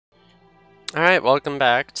Alright, welcome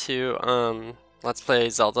back to Let's Play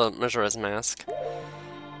Zelda Majora's Mask.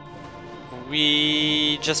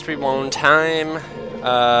 We just rewound time,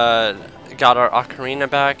 got our ocarina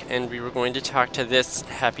back, and we were going to talk to this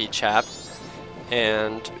happy chap.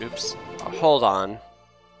 And, oops, hold on.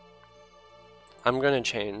 I'm gonna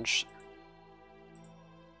change.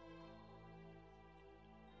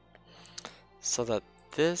 So that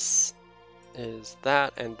this is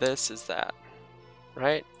that, and this is that.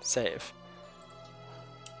 Right? Save.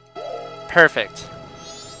 Perfect.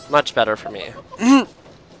 Much better for me.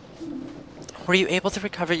 Were you able to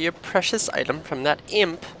recover your precious item from that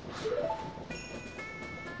imp?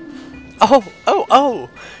 Oh, oh, oh!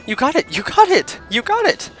 You got it! You got it! You got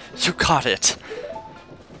it! You got it!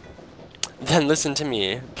 Then listen to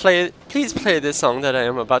me. Please play this song that I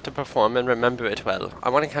am about to perform and remember it well. I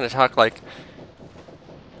want to kind of talk like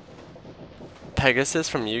Pegasus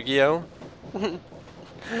from Yu-Gi-Oh!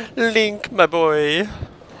 Link, my boy!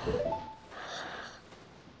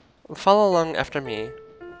 Follow along after me.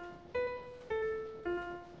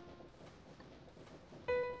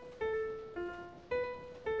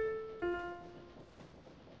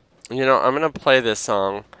 You know, I'm gonna play this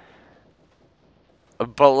song,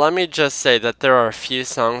 but let me just say that there are a few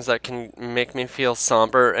songs that can make me feel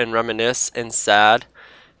somber and reminisce and sad,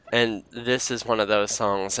 and this is one of those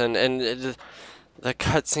songs. The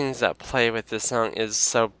cutscenes that play with this song is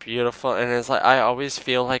so beautiful, and it's like I always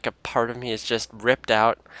feel like a part of me is just ripped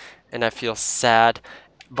out, and I feel sad,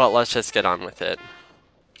 but let's just get on with it.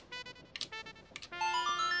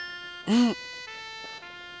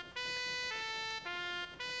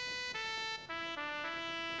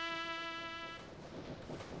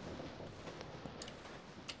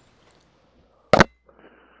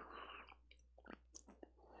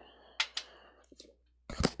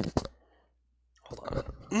 Hold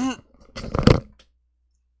on.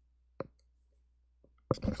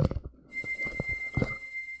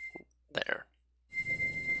 There.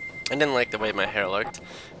 I didn't like the way my hair looked.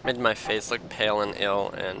 Made my face look pale and ill,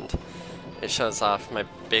 and it shows off my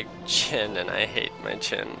big chin, and I hate my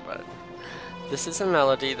chin, but this is a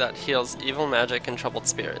melody that heals evil magic and troubled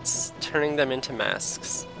spirits, turning them into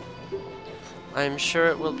masks. I am sure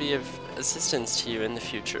it will be of assistance to you in the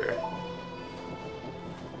future.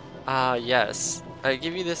 Ah, yes. I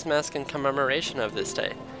give you this mask in commemoration of this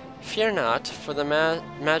day. Fear not, for the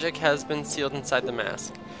magic has been sealed inside the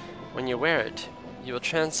mask. When you wear it, you will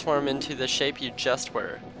transform into the shape you just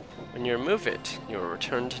were. When you remove it, you will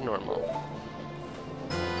return to normal.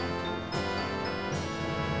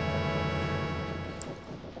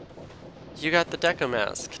 You got the Deco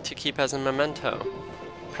mask to keep as a memento.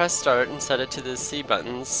 Press start and set it to the C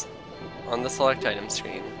buttons on the select item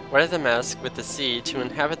screen. Wear the mask with the C to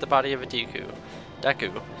inhabit the body of a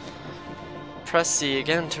Deku. Press C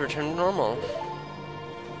again to return to normal.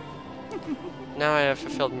 Now I have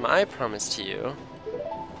fulfilled my promise to you.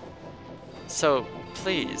 So,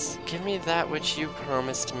 please, give me that which you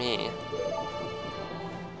promised me.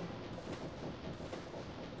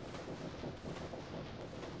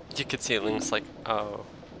 You could see Link's like, oh.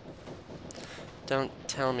 Don't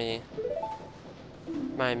tell me.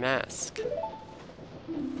 My mask.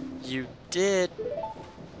 You did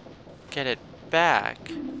get it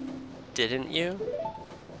back, didn't you?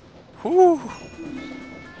 Whew!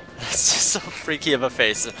 That's just so freaky of a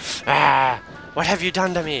face. Ah! What have you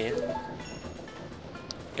done to me?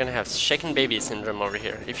 Gonna have shaken baby syndrome over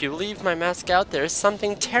here. If you leave my mask out there,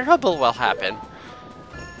 something terrible will happen.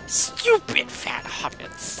 Stupid fat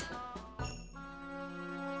hobbits!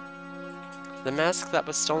 The mask that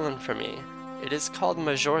was stolen from me. It is called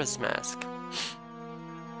Majora's Mask.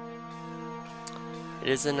 It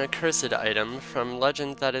is an accursed item from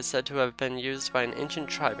legend that is said to have been used by an ancient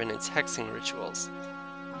tribe in its hexing rituals.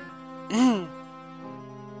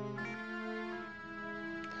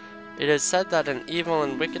 It is said that an evil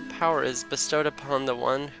and wicked power is bestowed upon the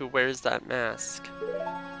one who wears that mask.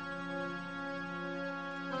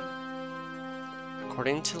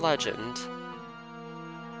 According to legend,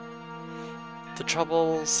 the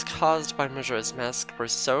troubles caused by Majora's Mask were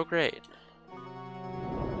so great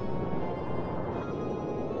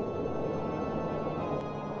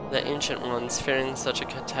the Ancient Ones, fearing such a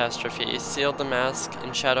catastrophe, sealed the mask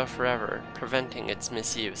in shadow forever, preventing its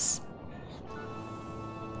misuse.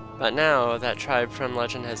 But now, that tribe from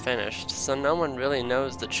legend has vanished, so no one really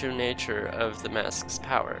knows the true nature of the mask's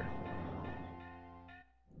power.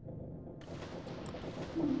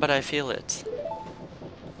 But I feel it.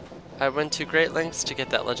 I went to great lengths to get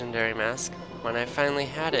that legendary mask. When I finally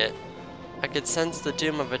had it, I could sense the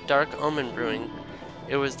doom of a dark omen brewing.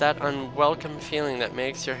 It was that unwelcome feeling that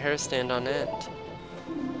makes your hair stand on end.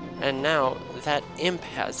 And now that imp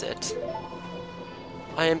has it.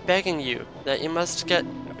 I am begging you that you must get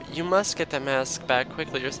that mask back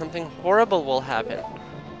quickly or something horrible will happen.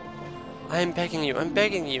 I am begging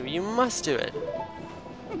you, you must do it.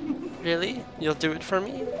 Really? You'll do it for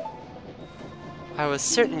me? I was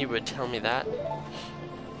certain you would tell me that.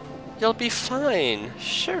 You'll be fine.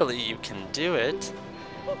 Surely you can do it.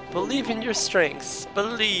 Believe in your strengths.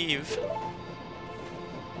 Believe.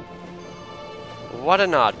 What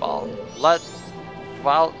an oddball.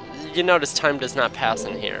 Well, you notice time does not pass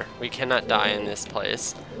in here. We cannot die in this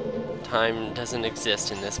place. Time doesn't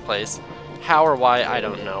exist in this place. How or why, I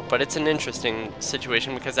don't know. But it's an interesting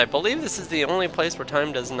situation because I believe this is the only place where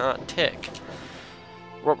time does not tick.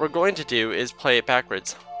 What we're going to do is play it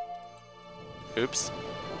backwards. Oops.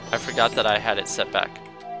 I forgot that I had it set back.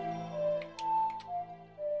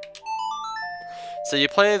 So you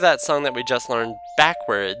play that song that we just learned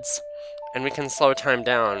backwards, and we can slow time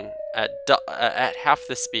down at half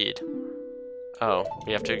the speed. Oh,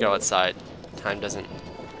 we have to go outside. Time doesn't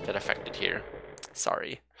get affected here.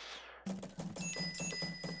 Sorry.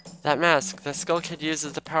 That mask. The Skull Kid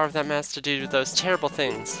uses the power of that mask to do those terrible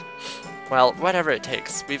things. Well, whatever it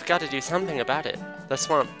takes, we've got to do something about it. The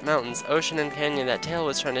swamp, mountains, ocean, and canyon that Tail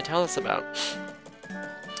was trying to tell us about.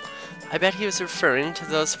 I bet he was referring to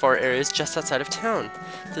those 4 areas just outside of town.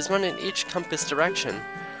 There's one in each compass direction.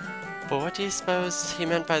 But what do you suppose he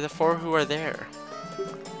meant by the 4 who are there?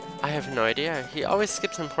 I have no idea. He always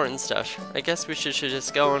skips important stuff. I guess we should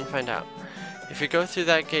just go and find out. If we go through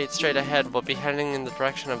that gate straight ahead, we'll be heading in the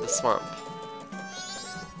direction of the swamp.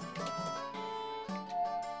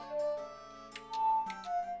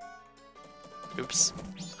 Oops.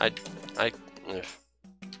 Ugh.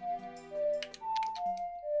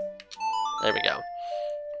 There we go.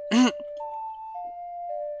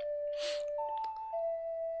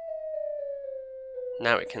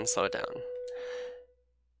 Now we can slow down.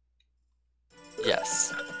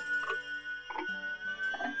 Yes.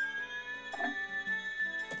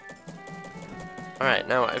 Alright,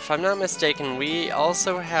 now if I'm not mistaken, we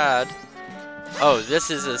also had... Oh, this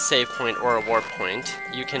is a save point or a warp point.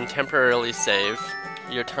 You can temporarily save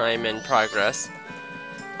your time and progress.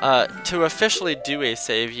 To officially do a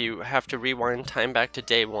save, you have to rewind time back to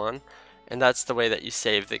day 1, and that's the way that you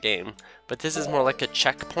save the game. But this is more like a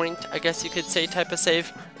checkpoint, I guess you could say, type of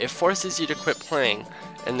save. It forces you to quit playing,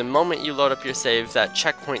 and the moment you load up your save, that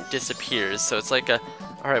checkpoint disappears. So it's like a,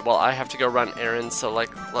 alright, well, I have to go run errands, so like,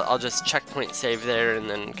 I'll just checkpoint save there and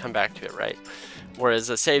then come back to it, right? Whereas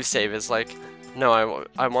a save is like, no,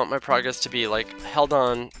 I want my progress to be like held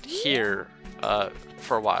on here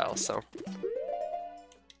for a while, so.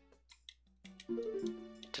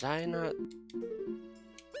 Did I not?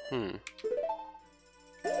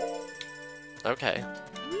 Okay.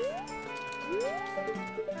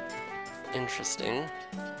 Interesting.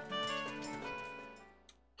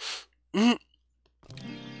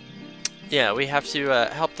 Yeah, we have to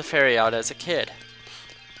help the fairy out as a kid.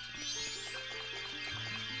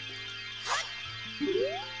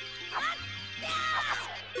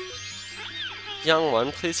 Young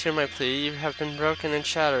one, please hear my plea. You have been broken and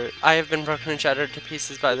shattered. I have been broken and shattered to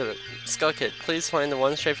pieces by the Skull Kid. Please find the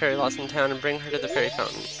one stray fairy lost in town and bring her to the fairy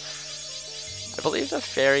fountain. I believe the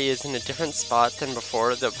fairy is in a different spot than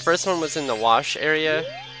before. The first one was in the wash area,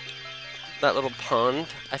 that little pond.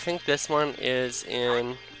 I think this one is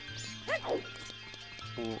in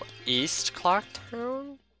East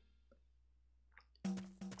Clocktown?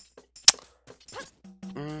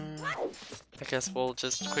 I guess we'll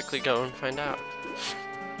just quickly go and find out.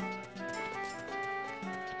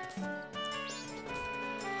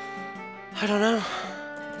 I don't know.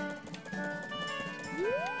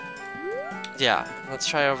 Yeah, let's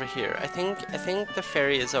try over here. I think the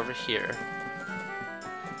fairy is over here.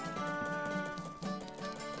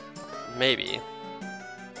 Maybe.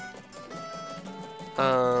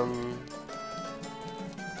 Or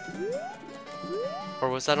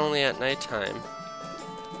was that only at nighttime?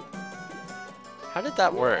 How did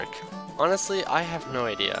that work? Honestly, I have no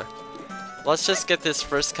idea. Let's just get this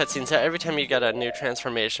first cutscene. So every time you get a new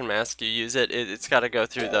transformation mask, you use it. It's got to go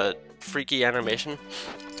through the freaky animation.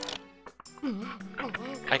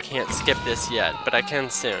 I can't skip this yet, but I can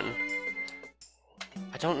soon.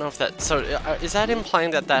 I don't know if that... So, is that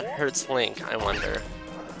implying that that hurts Link, I wonder?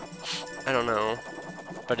 I don't know.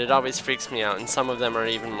 But it always freaks me out, and some of them are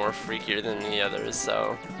even more freakier than the others,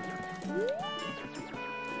 so...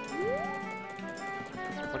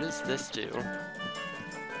 What does this do?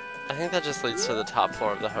 I think that just leads to the top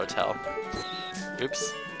floor of the hotel.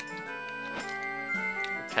 Oops.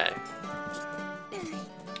 Okay.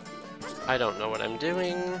 I don't know what I'm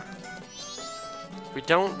doing. We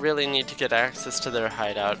don't really need to get access to their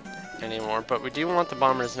hideout anymore, but we do want the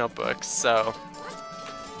bomber's notebooks, so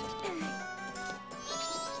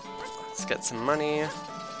let's get some money.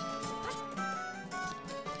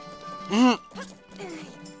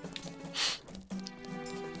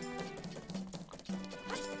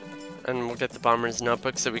 And we'll get the bomber's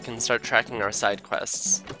notebook so we can start tracking our side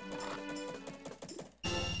quests.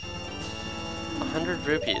 100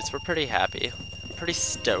 rupees, we're pretty happy. I'm pretty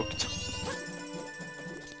stoked.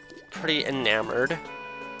 Pretty enamored.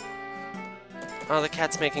 Oh, the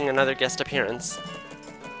cat's making another guest appearance.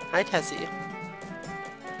 Hi, Tessie.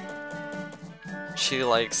 She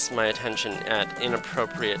likes my attention at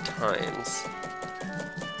inappropriate times.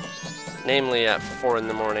 Namely at 4 in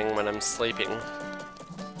the morning when I'm sleeping.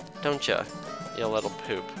 Don't ya, you little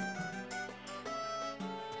poop.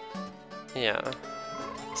 Yeah.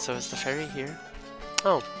 So is the fairy here?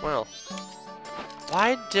 Oh, well.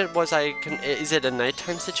 Why is it a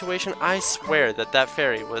nighttime situation? I swear that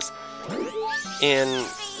fairy was in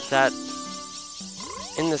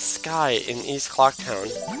the sky in East Clocktown.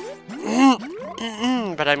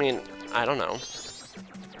 But I mean, I don't know.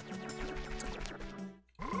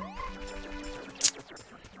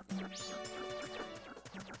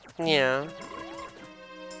 Yeah. You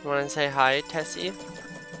wanna say hi, Tessie?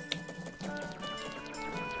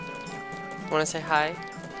 Wanna say hi?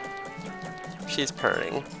 She's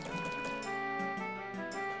purring.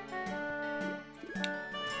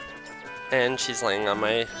 And she's laying on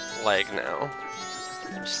my leg now.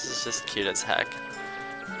 She's just cute as heck.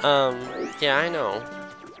 Yeah, I know.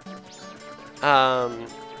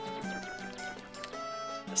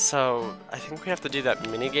 So, I think we have to do that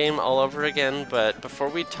minigame all over again, but before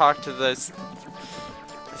we talk to this...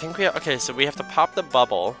 I think okay, so we have to pop the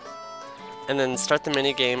bubble, and then start the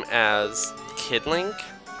minigame as Kid Link?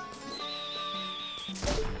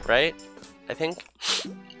 Right? I think?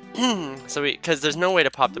 So because there's no way to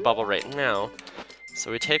pop the bubble right now,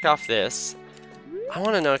 so we take off this. I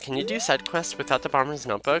want to know, can you do side quests without the bomber's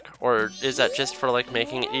notebook? Or is that just for like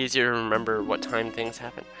making it easier to remember what time things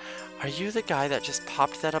happen? Are you the guy that just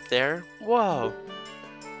popped that up there? Whoa!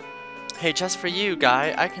 Hey, just for you,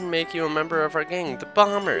 guy, I can make you a member of our gang, the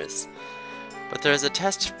Bombers! But there's a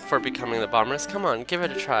test for becoming the Bombers. Come on, give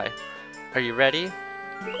it a try. Are you ready?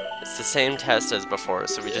 It's the same test as before,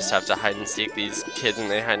 so we just have to hide and seek these kids and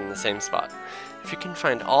they hide in the same spot. If you can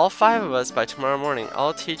find all 5 of us by tomorrow morning,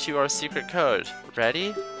 I'll teach you our secret code.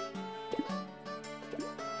 Ready?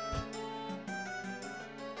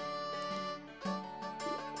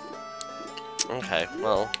 Okay,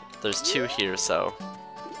 well, there's 2 here, so...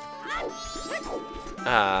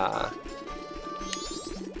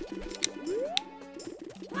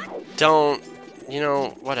 Don't... You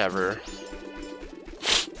know, whatever.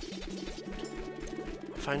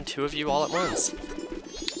 Find 2 of you all at once.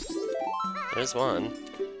 There's 1.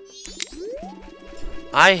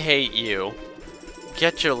 I hate you.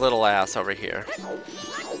 Get your little ass over here.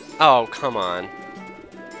 Oh, come on.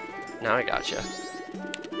 Now I got you.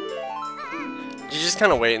 You just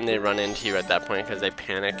kind of wait and they run into you at that point because they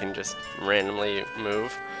panic and just randomly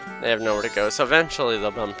move. They have nowhere to go, so eventually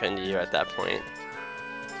they'll bump into you at that point.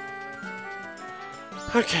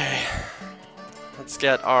 Okay. Let's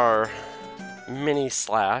get our mini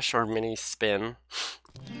slash or mini spin.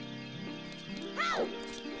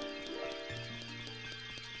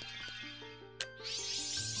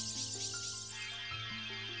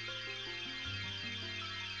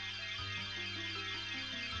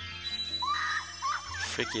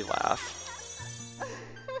 Freaky laugh.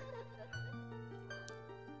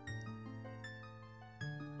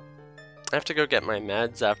 I have to go get my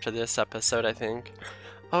meds after this episode, I think.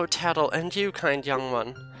 Oh, Tattle, and you, kind young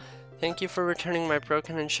one. Thank you for returning my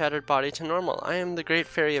broken and shattered body to normal. I am the Great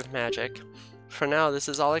Fairy of Magic. For now, this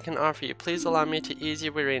is all I can offer you. Please allow me to ease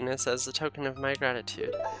your weariness as a token of my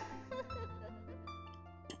gratitude.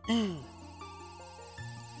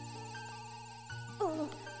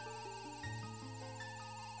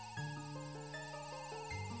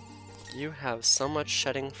 You have so much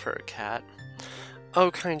shedding fur, cat.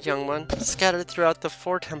 Oh, kind young one, scattered throughout the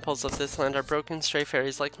 4 temples of this land are broken stray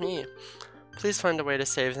fairies like me. Please find a way to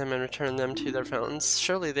save them and return them to their fountains.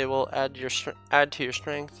 Surely they will add to your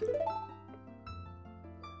strength.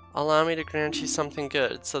 Allow me to grant you something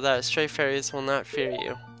good, so that stray fairies will not fear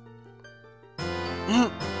you.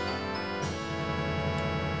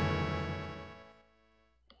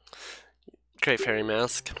 Great Fairy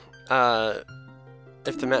Mask.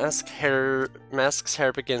 If the mask's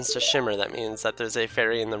hair begins to shimmer, that means that there's a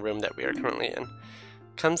fairy in the room that we are currently in.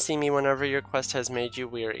 Come see me whenever your quest has made you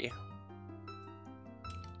weary.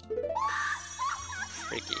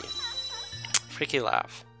 Freaky Quickie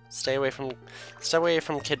laugh. Stay away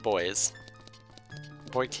from kid boys.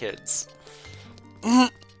 Boy kids.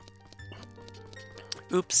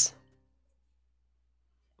 Oops.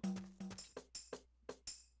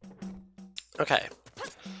 Okay.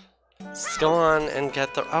 Let's go on and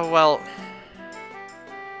get the... Oh, well...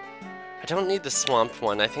 I don't need the swamp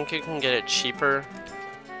one. I think you can get it cheaper.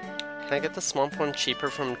 Can I get the swamp one cheaper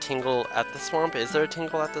from Tingle at the swamp? Is there a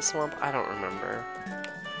Tingle at the swamp? I don't remember.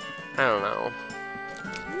 I don't know.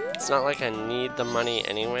 It's not like I need the money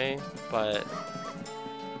anyway, but...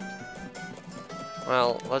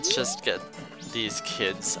 Well, let's just get these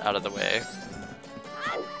kids out of the way.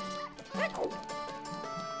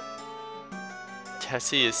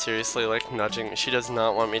 Tessie is seriously like nudging me. She does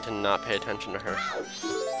not want me to not pay attention to her.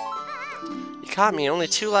 You caught me, only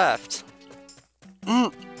 2 left.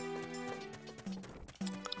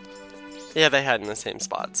 Yeah, they had in the same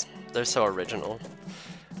spots. They're so original.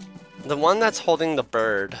 The one that's holding the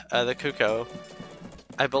bird, the cuckoo,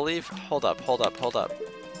 I believe... Hold up. I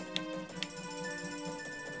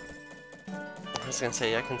was gonna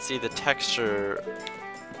say, I can see the texture.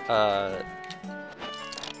 No,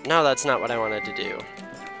 that's not what I wanted to do.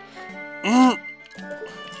 I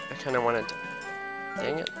kinda wanted to...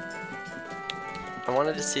 Dang it. I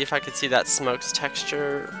wanted to see if I could see that smoke's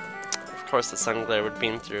texture. Of course, the sun glare would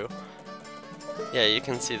beam through. Yeah, you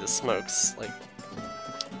can see the smokes, like...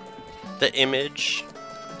 The image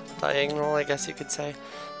diagonal, I guess you could say.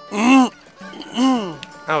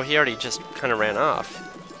 Oh, he already just kind of ran off.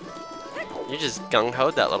 You just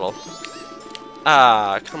gung-hoed that little...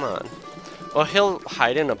 Ah, come on. Well, he'll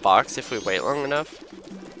hide in a box if we wait long enough.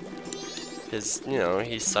 Because, you know,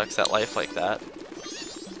 he sucks at life like that.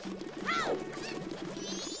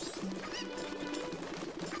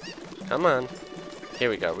 Come on.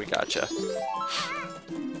 Here we go, we gotcha.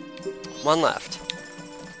 1 left.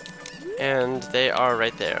 And they are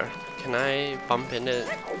right there. Can I bump into it?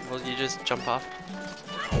 Will you just jump off?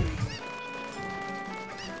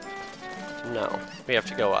 No. We have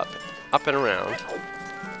to go up. Up and around.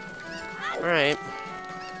 Alright.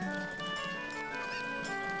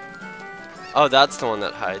 Oh, that's the one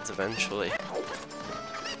that hides eventually.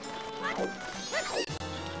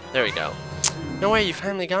 There we go. No way, you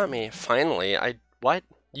finally got me. Finally? What?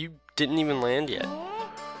 You didn't even land yet.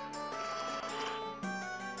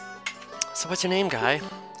 So what's your name, guy?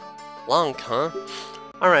 Lonk, huh?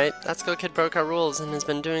 Alright, that Skull Kid broke our rules and has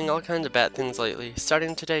been doing all kinds of bad things lately.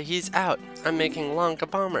 Starting today, he's out. I'm making Lonk a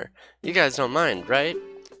bomber. You guys don't mind, right?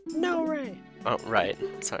 No, right. Oh, right.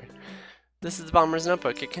 Sorry. This is the Bomber's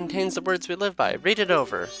Notebook. It contains the words we live by. Read it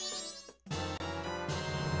over.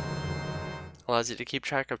 Allows you to keep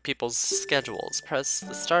track of people's schedules. Press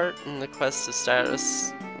the start and the quest to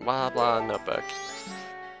status blah blah notebook.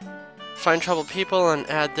 Find troubled people and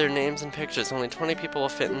add their names and pictures. Only 20 people will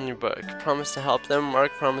fit in your book. Promise to help them.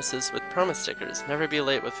 Mark promises with promise stickers. Never be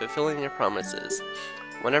late with fulfilling your promises.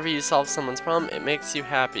 Whenever you solve someone's problem, it makes you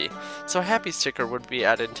happy. So a happy sticker would be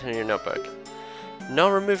added to your notebook. No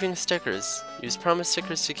removing stickers. Use promise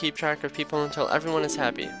stickers to keep track of people until everyone is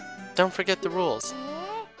happy. Don't forget the rules.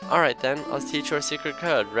 Alright then, I'll teach you our secret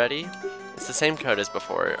code. Ready? It's the same code as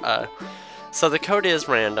before. So the code is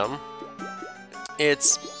random.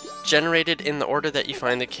 It's generated in the order that you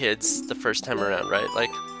find the kids the first time around, right?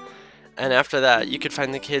 Like, and after that, you could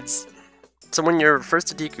find the kids. So when you're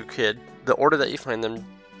first a Deku kid, the order that you find them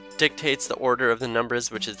dictates the order of the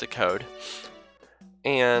numbers, which is the code.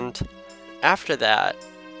 And after that,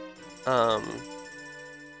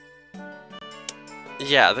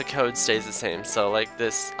 yeah, the code stays the same. So like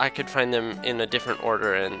this, I could find them in a different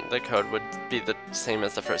order and the code would be the same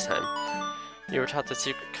as the first time. You were taught the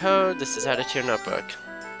secret code. This is added to your notebook.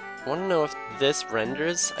 I want to know if this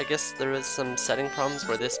renders. I guess there is some setting problems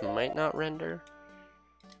where this might not render.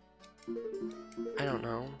 I don't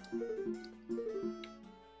know.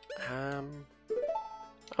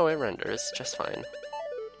 Oh, it renders just fine.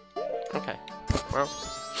 Okay, well.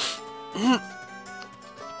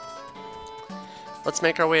 Let's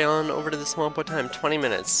make our way on over to the swamp. What time? 20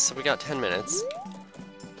 minutes, so we got 10 minutes.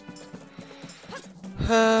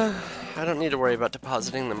 I don't need to worry about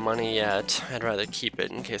depositing the money yet. I'd rather keep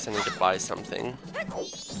it in case I need to buy something.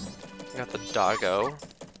 I got the doggo.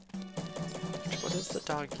 What is the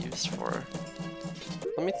dog used for?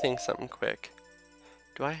 Let me think something quick.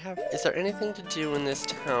 Do I have... Is there anything to do in this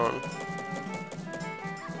town?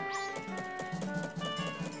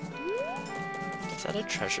 Is that a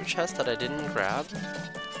treasure chest that I didn't grab?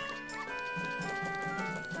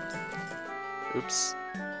 Oops.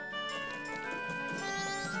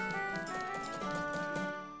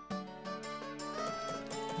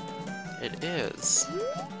 It is.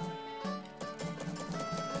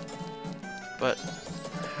 But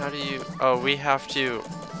how do you... Oh, we have to...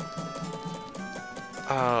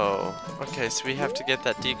 Oh, okay, so we have to get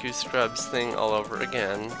that Deku Scrubs thing all over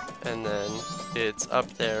again, and then it's up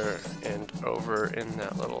there and over in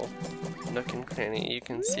that little nook and cranny. You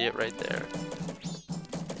can see it right there.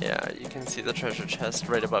 Yeah, you can see the treasure chest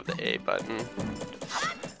right above the A button.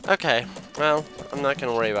 Okay, well, I'm not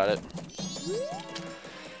gonna worry about it.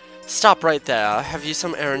 Stop right there. Have you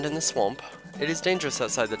some errand in the swamp? It is dangerous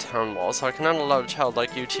outside the town wall, so I cannot allow a child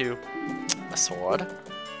like you to... A sword?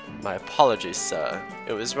 My apologies, sir.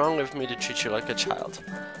 It was wrong of me to treat you like a child.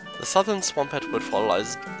 The southern swamp at Woodfall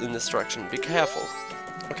lies in this direction. Be careful.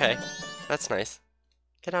 Okay, that's nice.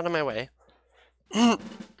 Get out of my way.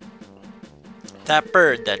 That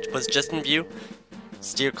bird that was just in view,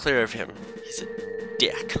 steer clear of him. He's a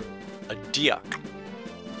dick. A dick.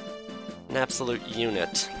 An absolute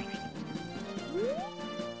unit.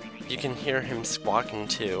 You can hear him squawking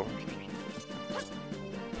too.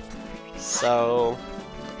 So,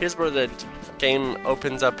 here's where the game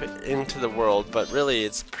opens up into the world, but really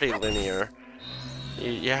it's pretty linear.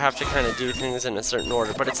 You have to kind of do things in a certain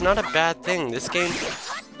order, but it's not a bad thing. This game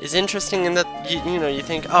is interesting in that, you know, you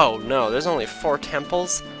think, oh no, there's only 4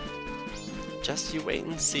 temples? Just you wait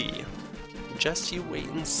and see. Just you wait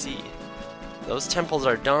and see. Those temples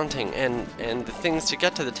are daunting, and the things to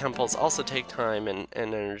get to the temples also take time and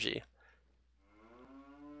energy.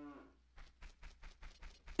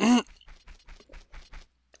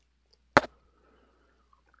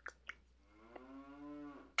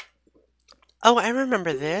 Oh, I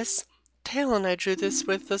remember this. Tail and I drew this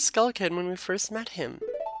with the Skull Kid when we first met him.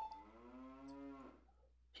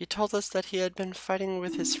 He told us that he had been fighting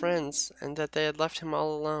with his friends, and that they had left him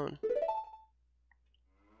all alone.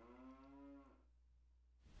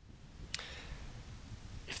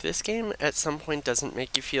 If this game at some point doesn't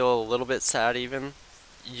make you feel a little bit sad even,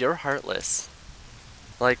 you're heartless.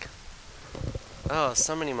 Like, oh,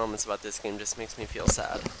 so many moments about this game just makes me feel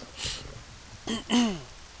sad.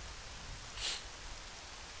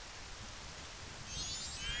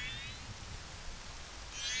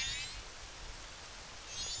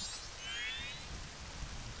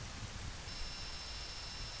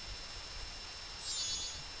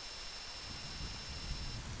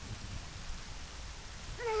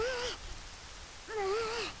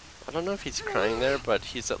 I don't know if he's crying there, but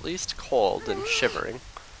he's at least cold and shivering.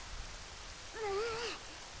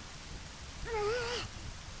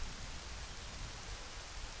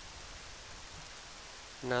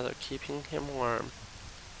 Now they're keeping him warm.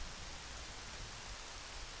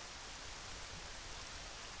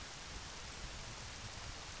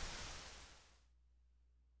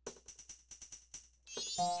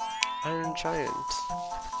 Iron Giant.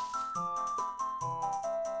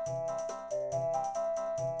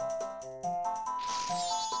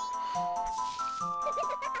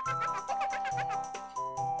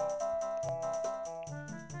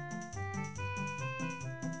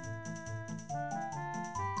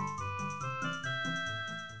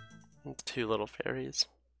 And 2 little fairies.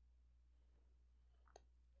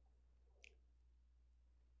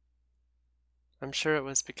 I'm sure it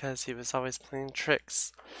was because he was always playing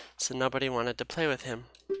tricks, so nobody wanted to play with him.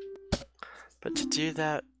 But to do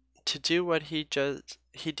that, to do what he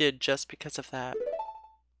did just because of that.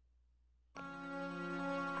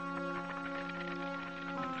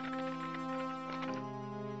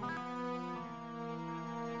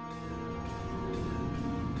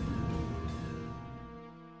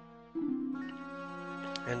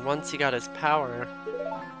 And once he got his power,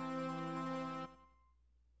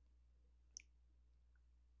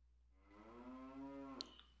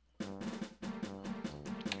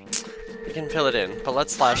 we can fill it in, but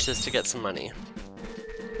let's slash this to get some money.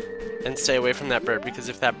 And stay away from that bird, because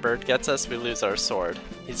if that bird gets us, we lose our sword.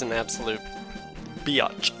 He's an absolute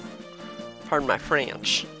biatch. Pardon my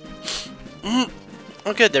French.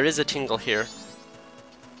 Oh good, there is a tingle here.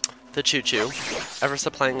 The choo-choo, ever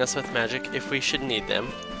supplying us with magic if we should need them.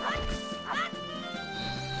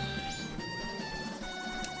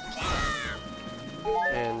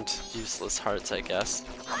 And useless hearts, I guess.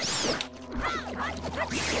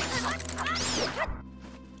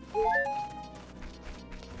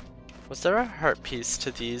 Was there a heart piece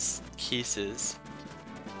to these pieces?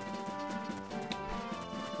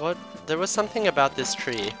 What? There was something about this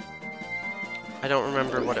tree. I don't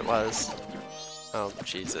remember what it was. Oh,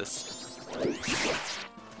 Jesus.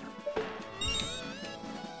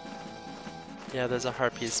 Yeah, there's a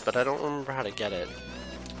heart piece, but I don't remember how to get it.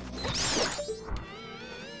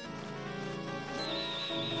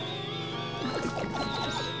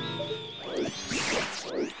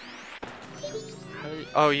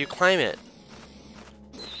 Oh, you climb it.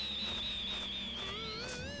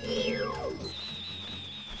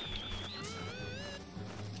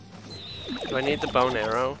 Do I need the bow and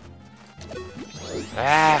arrow?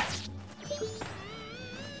 Ah!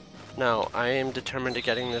 No, I am determined to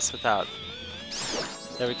getting this without.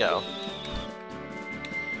 There we go.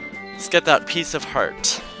 Let's get that piece of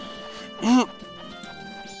heart.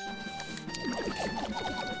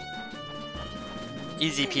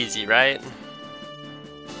 Easy peasy, right?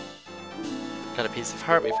 Got a piece of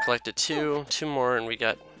heart, we've collected two more, and we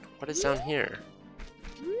got... What is down here?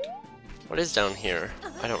 What is down here?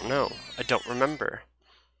 I don't know. I don't remember.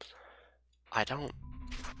 I don't.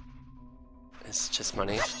 It's just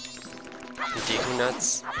money. And deku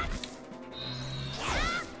nuts.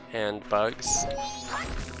 And bugs.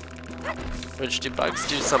 Which do bugs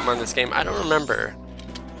do something on this game? I don't remember.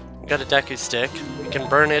 We got a deku stick. We can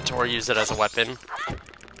burn it or use it as a weapon.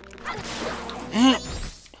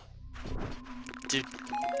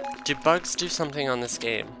 Do bugs do something on this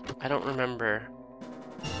game? I don't remember.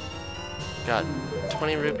 Got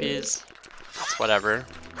 20 rupees. It's whatever.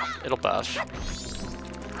 It'll buff.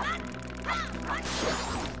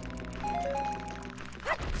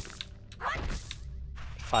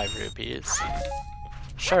 ₹5.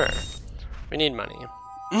 Sure. We need money.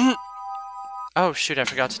 Oh shoot, I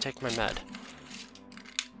forgot to take my med.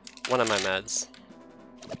 One of my meds.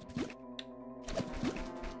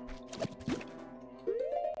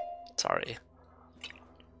 Sorry.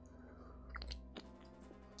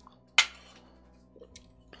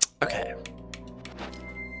 Okay.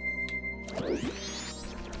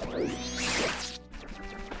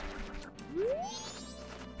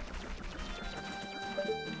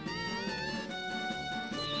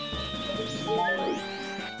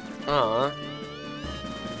 Aww.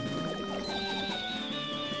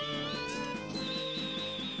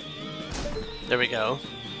 There we go.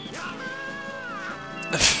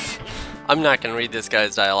 I'm not gonna read this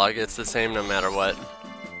guy's dialogue, it's the same no matter what.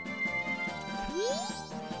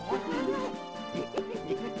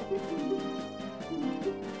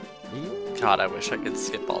 God, I wish I could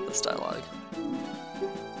skip all this dialogue.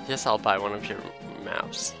 Yes, I'll buy one of your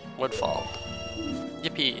maps. Woodfall.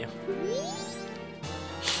 Yippee.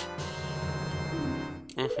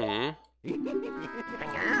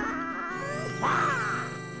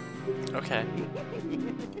 Okay.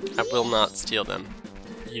 I will not steal them.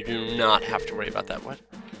 You do not have to worry about that. What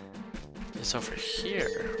is over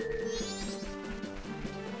here?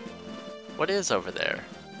 What is over there?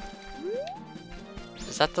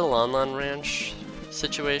 Is that the Lon Lon Ranch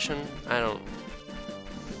situation? I don't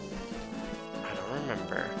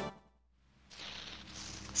remember.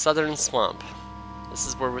 Southern Swamp. This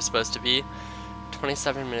is where we're supposed to be.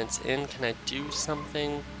 27 minutes in. Can I do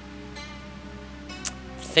something?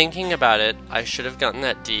 Thinking about it, I should have gotten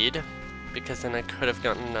that deed, because then I could have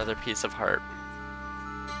gotten another piece of heart.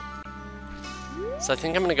 So I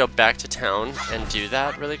think I'm gonna go back to town and do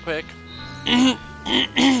that really quick.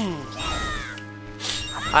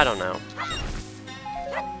 I don't know.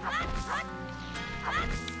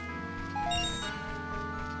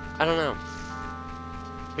 I don't know.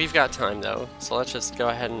 We've got time though, so let's just go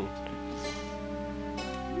ahead and...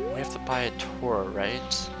 We have to buy a tour,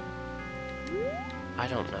 right? I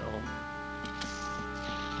don't know.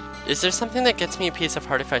 Is there something that gets me a piece of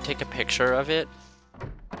heart if I take a picture of it?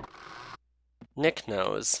 Nick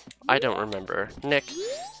knows. I don't remember. Nick,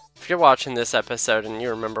 if you're watching this episode and you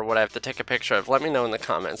remember what I have to take a picture of, let me know in the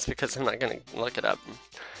comments, because I'm not gonna look it up.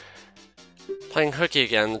 Playing hooky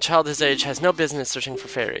again. The child his age has no business searching for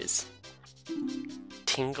fairies.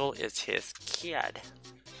 Tingle is his kid.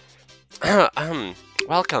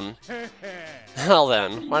 Welcome. Well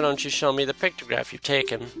then, why don't you show me the pictograph you've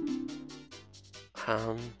taken?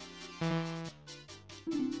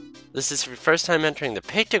 This is your first time entering the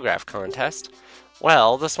pictograph contest?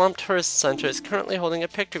 Well, the Swamp Tourist Center is currently holding a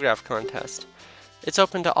pictograph contest. It's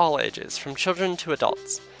open to all ages, from children to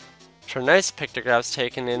adults. For nice pictographs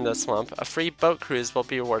taken in the swamp, a free boat cruise will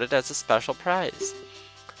be awarded as a special prize.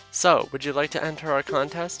 So, would you like to enter our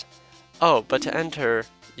contest? Oh, but to enter,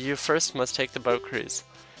 you first must take the boat cruise.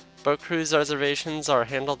 Boat cruise reservations are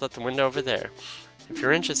handled at the window over there. If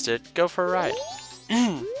you're interested, go for a ride.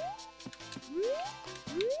 I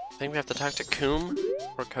think we have to talk to Coom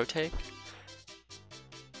or Kotek.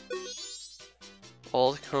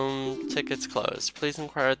 Old Coom tickets closed. Please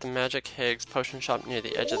inquire at the Magic Higgs potion shop near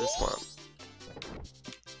the edge of the swamp.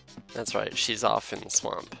 That's right, she's off in the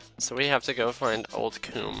swamp. So we have to go find Old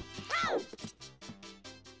Coom.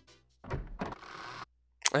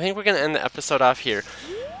 I think we're gonna end the episode off here.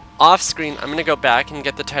 Off screen, I'm gonna go back and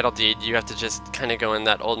get the title deed. You have to just kind of go in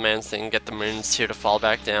that old man's thing, get the moon's tear to fall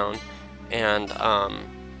back down, and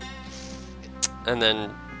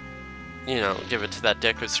then, you know, give it to that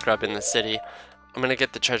dick who's scrubbing the city. I'm gonna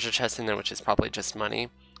get the treasure chest in there, which is probably just money,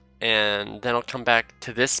 and then I'll come back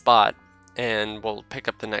to this spot and we'll pick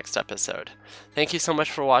up the next episode. Thank you so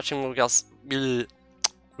much for watching.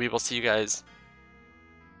 We will see you guys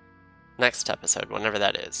next episode, whenever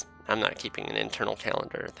that is. I'm not keeping an internal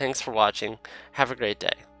calendar. Thanks for watching. Have a great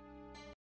day.